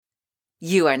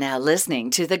You are now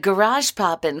listening to the Garage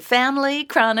Poppin' Family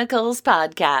Chronicles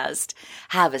podcast.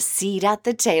 Have a seat at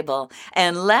the table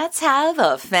and let's have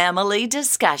a family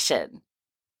discussion.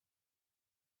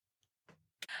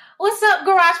 What's up,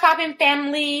 Garage Poppin'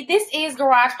 Family? This is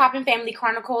Garage Poppin' Family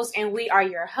Chronicles, and we are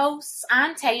your hosts.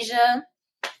 I'm Tasia.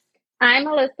 I'm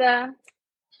Melissa.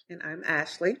 And I'm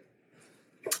Ashley.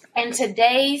 And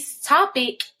today's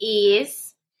topic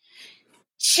is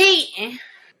cheating.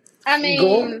 I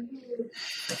mean,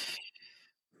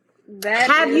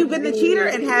 have you been the cheater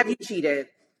and have you cheated?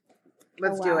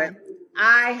 Let's do it.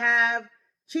 I have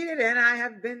cheated and I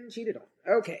have been cheated on.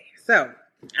 Okay, so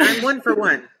I'm 1 for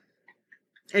 1.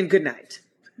 And good night.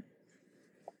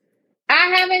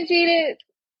 I haven't cheated.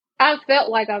 I felt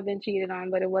like I've been cheated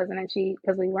on, but it wasn't a cheat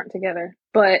because we weren't together.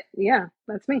 But yeah,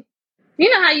 that's me. You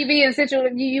know how you be in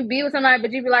situation, you be with somebody,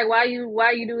 but you be like, why you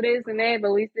do this and that,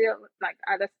 but we still like,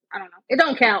 I don't know. It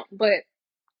don't count, but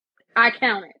I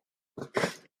count it.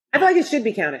 I feel like it should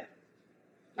be counted.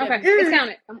 Okay, it's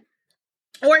counted.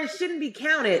 Or it shouldn't be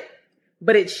counted,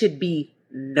 but it should be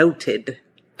noted.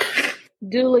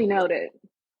 Duly noted.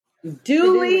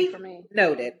 Duly for me.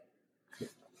 Noted.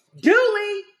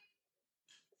 Duly.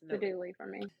 The duly for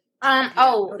me.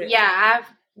 Yeah, I've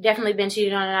definitely been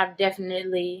cheated on, and I've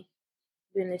definitely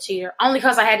been the cheater. Only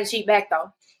because I had to cheat back,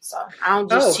 though. So I don't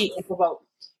just cheat and provoke.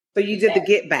 So you did the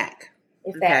get back.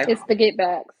 It's the get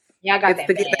backs. Yeah, I got that. It's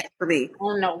the get back for me. I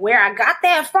don't know where I got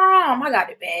that from. I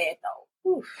got it bad, though.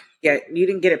 Oof. Yeah, you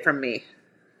didn't get it from me.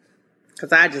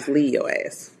 Because I just leave your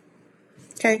ass.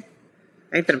 Okay?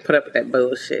 I ain't finna put up with that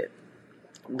bullshit.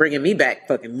 Bringing me back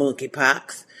fucking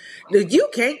monkeypox. Dude, you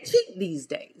can't cheat these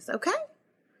days, okay?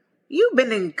 You've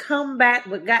been in combat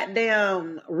with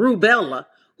goddamn rubella.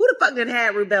 Who the fuck didn't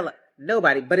have rubella?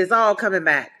 Nobody, but it's all coming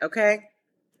back, okay?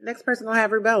 Next person gonna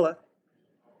have rubella.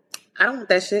 I don't want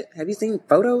that shit. Have you seen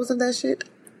photos of that shit?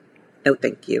 No,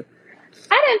 thank you.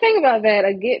 I didn't think about that.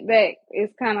 A get back is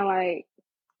kind of like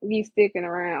you sticking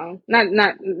around. Not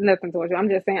nothing towards you. I'm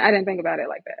just saying I didn't think about it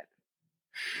like that.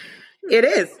 It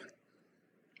is.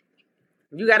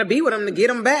 You got to be with them to get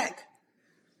them back.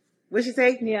 What she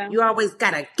say? Yeah. You always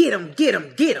got to get them.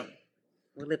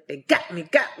 Well, if they got me.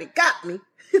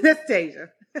 That's Tasia.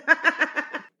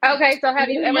 Okay, so have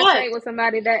you ever stayed with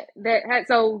somebody that had,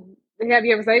 so have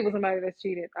you ever stayed with somebody that's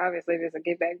cheated? Obviously, there's a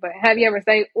get back, but have you ever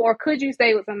stayed, or could you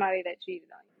stay with somebody that cheated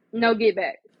on you? No get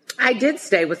back. I did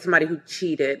stay with somebody who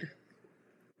cheated,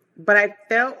 but I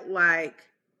felt like,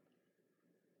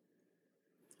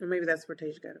 or maybe that's where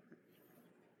Tasia got it.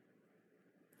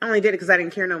 I only did it because I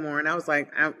didn't care no more. And I was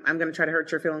like, I'm going to try to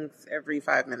hurt your feelings every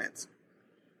 5 minutes.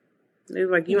 They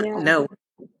were like, no.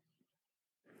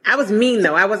 I was mean,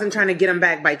 though. I wasn't trying to get them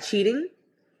back by cheating.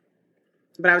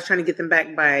 But I was trying to get them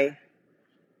back by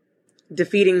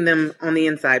defeating them on the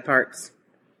inside parts.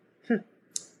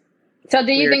 So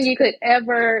do you think you could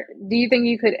ever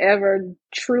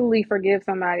truly forgive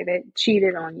somebody that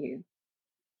cheated on you?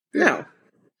 No.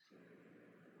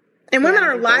 And women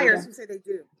are liars who say they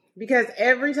do. Because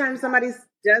every time somebody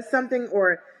does something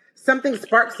or something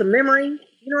sparks a memory, you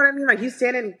know what I mean? Like you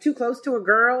standing too close to a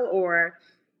girl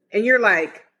and you're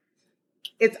like,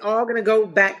 it's all going to go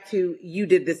back to you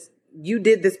did this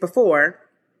before.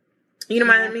 You know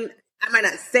what I mean? I might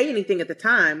not say anything at the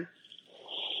time,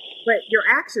 but your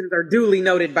actions are duly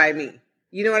noted by me.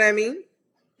 You know what I mean?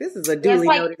 This is a duly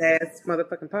noted ass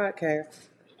motherfucking podcast.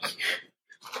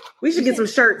 We should get some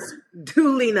shirts.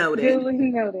 Duly noted.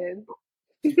 Duly noted.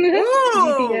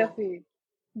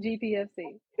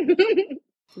 GPFC.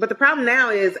 But the problem now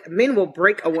is men will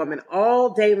break a woman all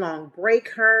day long. Break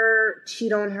her,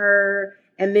 cheat on her,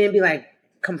 and then be like,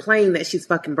 complain that she's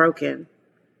fucking broken.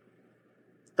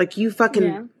 Like you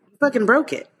fucking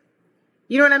broke it.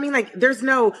 You know what I mean? Like there's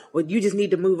no, well, you just need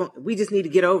to move on. We just need to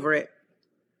get over it.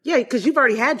 Yeah, because you've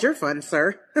already had your fun,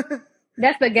 sir.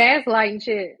 That's the gaslighting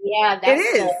shit. Yeah,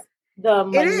 that's the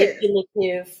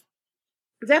manipulative.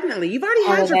 Definitely. You've already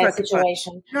had your fucking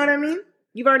situation. Fun. You know what I mean?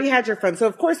 You've already had your fun. So,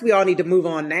 of course, we all need to move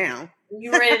on now.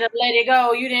 You ready to let it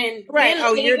go. You didn't. Right.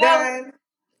 You're done?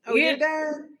 Oh, you're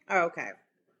done? Oh, okay.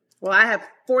 Well, I have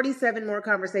 47 more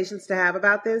conversations to have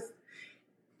about this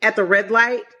at the red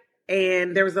light.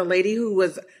 And there was a lady who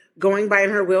was going by in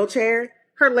her wheelchair.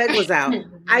 Her leg was out.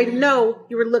 I know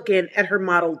you were looking at her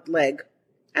modeled leg.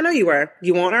 I know you were.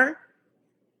 You want her?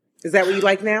 Is that what you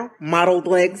like now? Modeled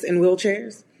legs in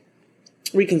wheelchairs?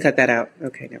 We can cut that out.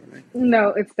 Okay, never mind. No,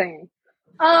 it's staying.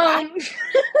 I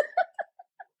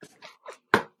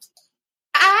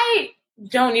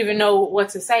don't even know what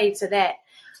to say to that.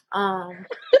 I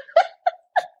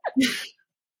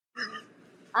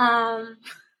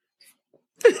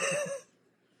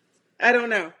don't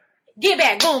know. Get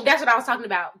back. Boom. That's what I was talking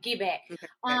about. Get back. Okay,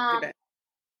 get back.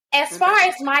 As far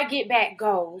as my get back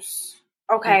goes,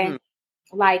 okay,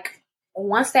 like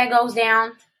once that goes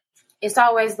down, it's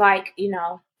always like, you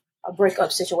know, a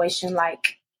breakup situation.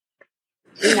 Like,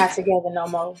 we're not together no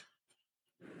more.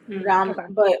 Okay.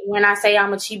 But when I say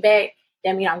I'm a cheat back,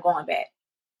 that means I'm going back.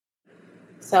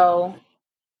 So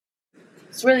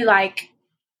it's really like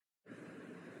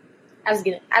I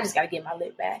just gotta get my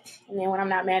lip back, and then when I'm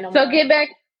not mad no more. So get back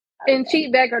and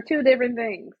cheat back are two different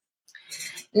things.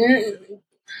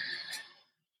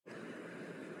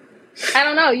 I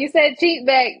don't know. You said cheat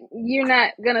back. You're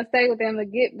not gonna stay with them to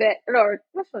get back, or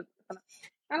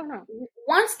I don't know.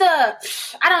 Once the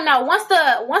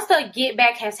get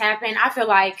back has happened, I feel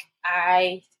like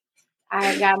I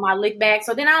got my lick back,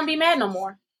 so then I don't be mad no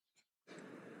more.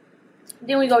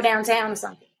 Then we go downtown or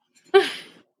something.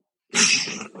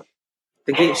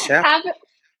 To get shot.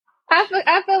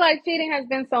 I feel like cheating has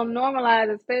been so normalized,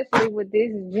 especially with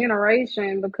this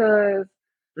generation, because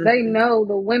they know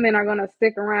the women are going to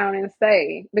stick around and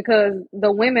stay, because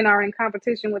the women are in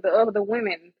competition with the other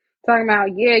women. Talking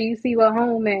about, yeah, you see what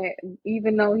home at,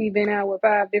 even though he been out with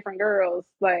 5 different girls.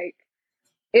 Like,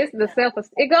 it's the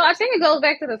I think it goes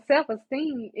back to the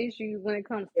self-esteem issues when it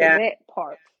comes to that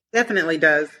part. Definitely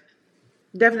does.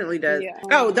 Yeah.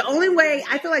 Oh,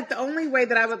 I feel like the only way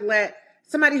that I would let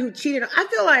somebody who cheated, I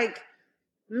feel like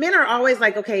men are always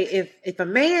like, okay, if a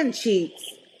man cheats,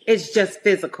 it's just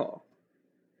physical.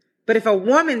 But if a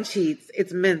woman cheats,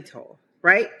 it's mental,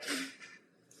 right?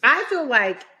 I feel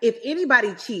like if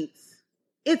anybody cheats,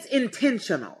 it's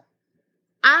intentional.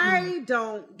 I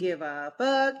don't give a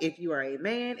fuck if you are a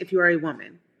man, if you are a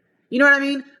woman. You know what I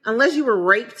mean? Unless you were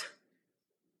raped,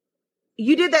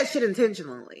 you did that shit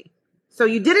intentionally. So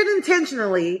you did it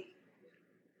intentionally,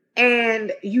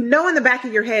 and you know in the back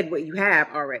of your head what you have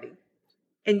already.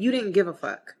 And you didn't give a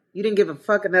fuck. You didn't give a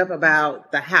fuck enough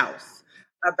about the house,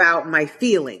 about my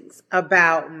feelings,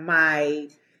 about my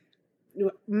you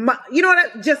know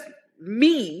what? Just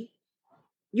me.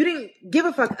 You didn't give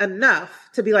a fuck enough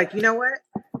to be like, you know what?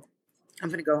 I'm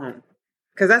going to go home.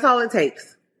 Because that's all it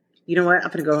takes. You know what? I'm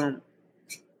going to go home.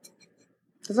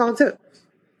 That's all it took.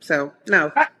 So,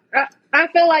 no. I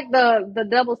feel like the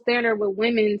double standard with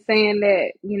women saying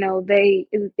that, you know,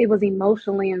 it was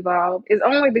emotionally involved is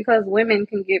only because women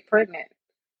can get pregnant.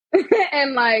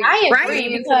 And like, I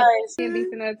agree, because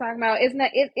talking about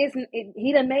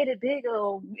he done made it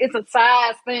bigger. It's a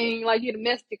size thing, like you done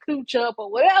messed your cooch up or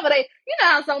whatever. You know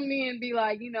how some men be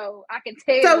like, you know, I can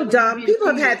tell. So dumb. People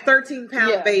have had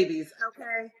 13-pound babies.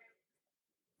 Okay.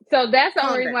 So that's the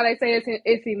only reason why they say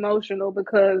it's emotional,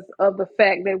 because of the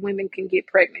fact that women can get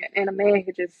pregnant and a man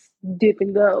can just dip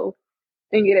and go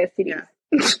and get STDs. Yeah.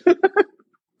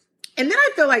 And then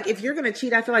I feel like if you're going to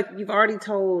cheat, I feel like you've already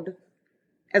told.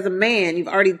 As a man, you've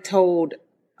already told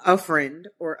a friend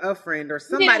or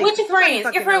somebody. Yeah, with your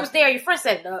friends. Your friend was there. Your friend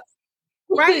set it up.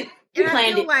 Right. You and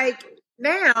planned I feel like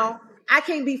now I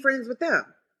can't be friends with them.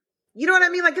 You know what I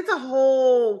mean? Like, it's a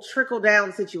whole trickle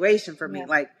down situation for me. Yeah.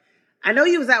 Like, I know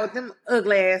you was out with them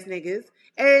ugly ass niggas,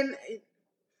 and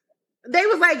they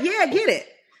was like, yeah, get it.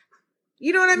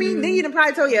 You know what I mean? Then you done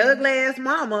probably told your ugly ass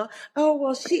mama, oh,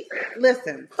 well,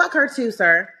 listen, fuck her too,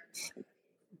 sir.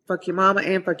 Fuck your mama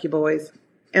and fuck your boys.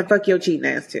 And fuck your cheating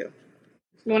ass too.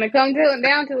 When it comes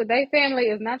down to it, their family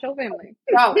is not your family.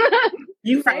 No,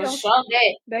 you right.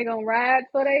 They gonna ride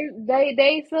for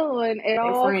they son at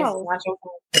all costs.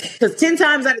 Because 10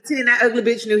 times out of 10, that ugly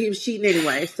bitch knew he was cheating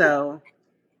anyway. So,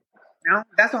 no,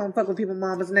 that's why I don't fuck with people's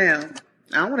mamas now.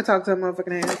 I don't want to talk to a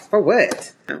motherfucking ass. For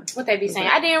what? No. What they be saying?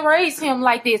 I didn't raise him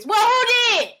like this. Well, who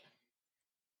did?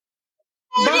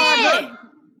 Who did?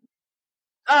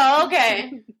 Oh,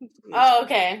 okay. Oh,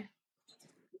 okay.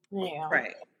 Yeah.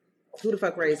 Right. Who the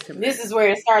fuck raised him? This is where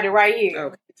it started right here.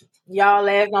 Okay. Y'all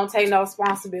ass don't take no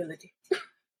responsibility.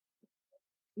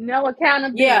 No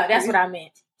accountability. Yeah, that's what I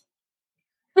meant.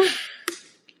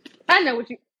 I know what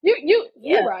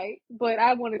you're right, but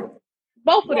I wanted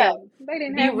both of them. They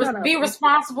didn't have be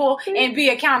responsible and be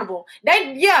accountable.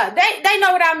 They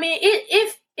know what I meant.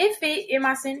 If it in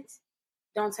my sentence,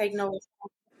 don't take no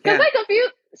responsibility. Because they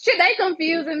confused. Shit, they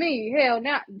confusing me. Hell,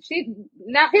 now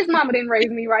his mama didn't raise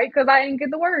me right because I didn't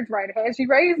get the words right. Had she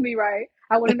raised me right,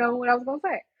 I would have known what I was gonna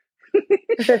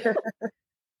say.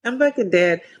 I'm fucking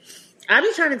dead. I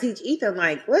be trying to teach Ethan,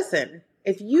 like, listen,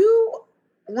 if you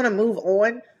want to move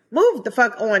on, move the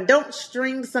fuck on. Don't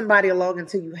string somebody along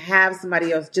until you have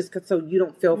somebody else just so you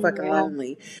don't feel fucking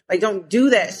lonely. Like, don't do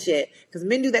that shit. Because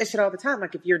men do that shit all the time.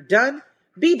 Like, if you're done,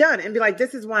 be done and be like,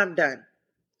 this is why I'm done.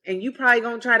 And you probably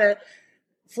gonna try to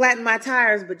flatten my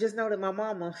tires, but just know that my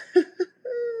mama,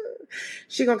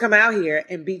 she gonna come out here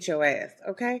and beat your ass,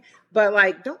 okay? But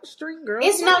like, don't string girls.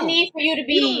 It's no need for you to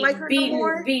be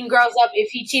beating girls up if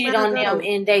he cheated on them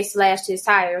and they slashed his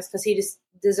tires, because he just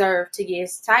deserved to get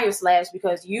his tires slashed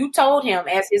because you told him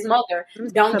as his mother,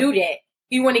 don't do that.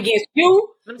 He went against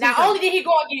you. Not only did he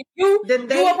go against you,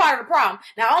 you were part of the problem.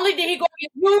 Not only did he go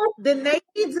against you, then they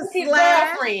need to his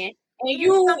girlfriend, and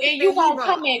you gonna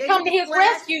come to his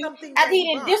rescue after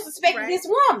he didn't disrespect this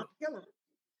woman.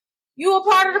 You were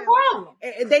part of the problem.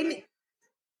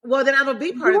 Well, then I will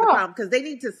be part of the problem, because they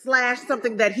need to slash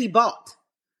something that he bought,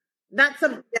 not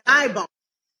something that I bought.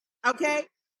 Okay,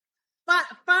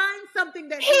 find something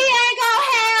that he ain't gonna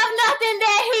have nothing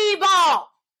that he bought.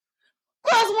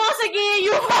 Because once again,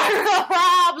 you part of the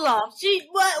problem.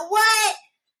 What?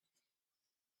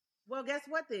 Well, guess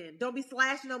what then? Don't be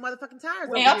slashing no motherfucking tires.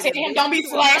 Well, I'll tell him, don't be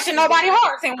slashing nobody's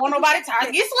hearts and want nobody's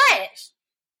tires get slashed.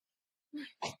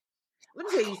 Let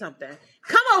me tell you something.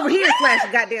 Come over here and slash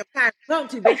your goddamn tires.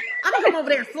 Don't you, bitch? I'm gonna come over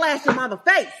there and slash your mama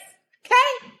face.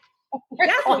 Okay?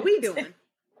 That's what we doing.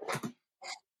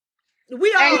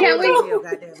 We all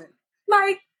goddamn it.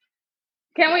 Like,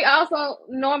 can we also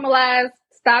normalize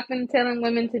stopping telling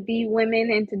women to be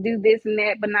women and to do this and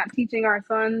that, but not teaching our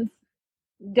sons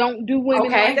don't do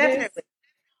women like this?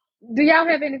 Do y'all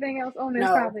have anything else on this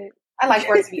topic? I like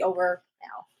for it to be over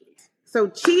now. So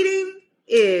cheating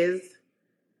is,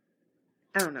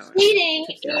 I don't know. Cheating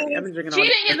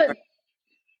is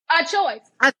a choice.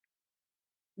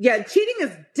 Cheating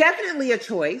is definitely a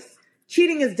choice.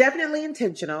 Cheating is definitely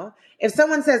intentional. If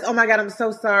someone says, oh my God, I'm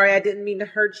so sorry, I didn't mean to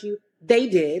hurt you, they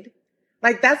did.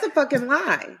 Like, that's a fucking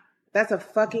lie. That's a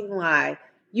fucking lie.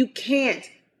 You can't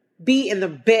be in the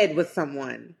bed with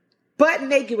someone butt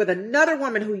naked with another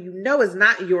woman who you know is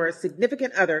not your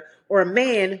significant other, or a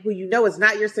man who you know is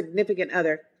not your significant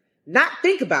other, not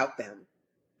think about them.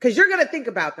 Because you're going to think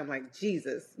about them like,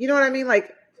 Jesus. You know what I mean?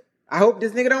 Like, I hope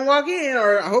this nigga don't walk in,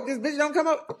 or I hope this bitch don't come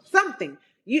up. Something.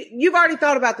 You've already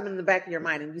thought about them in the back of your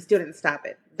mind, and you still didn't stop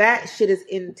it. That shit is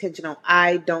intentional.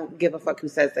 I don't give a fuck who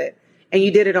says it. And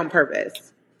you did it on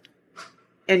purpose.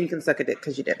 And you can suck a dick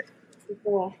because you did it.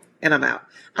 Cool. And I'm out.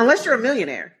 Unless you're a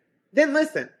millionaire. Then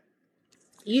listen.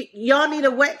 Y'all need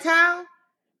a wet towel?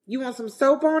 You want some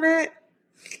soap on it?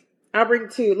 I'll bring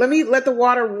two. Let the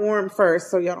water warm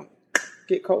first so y'all don't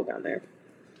get cold down there.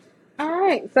 All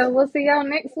right. So we'll see y'all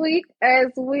next week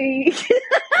as we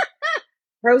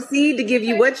proceed to give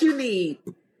you what you need.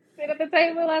 Sit at the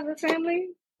table as a family.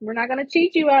 We're not going to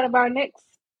cheat you out of our next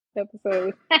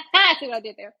episode. See what I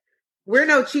did there? We're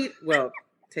no cheat. Well,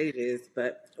 Tate is,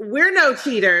 but we're no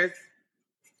cheaters.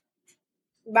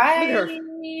 Bye.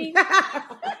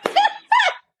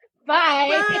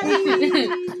 Bye.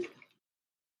 Bye.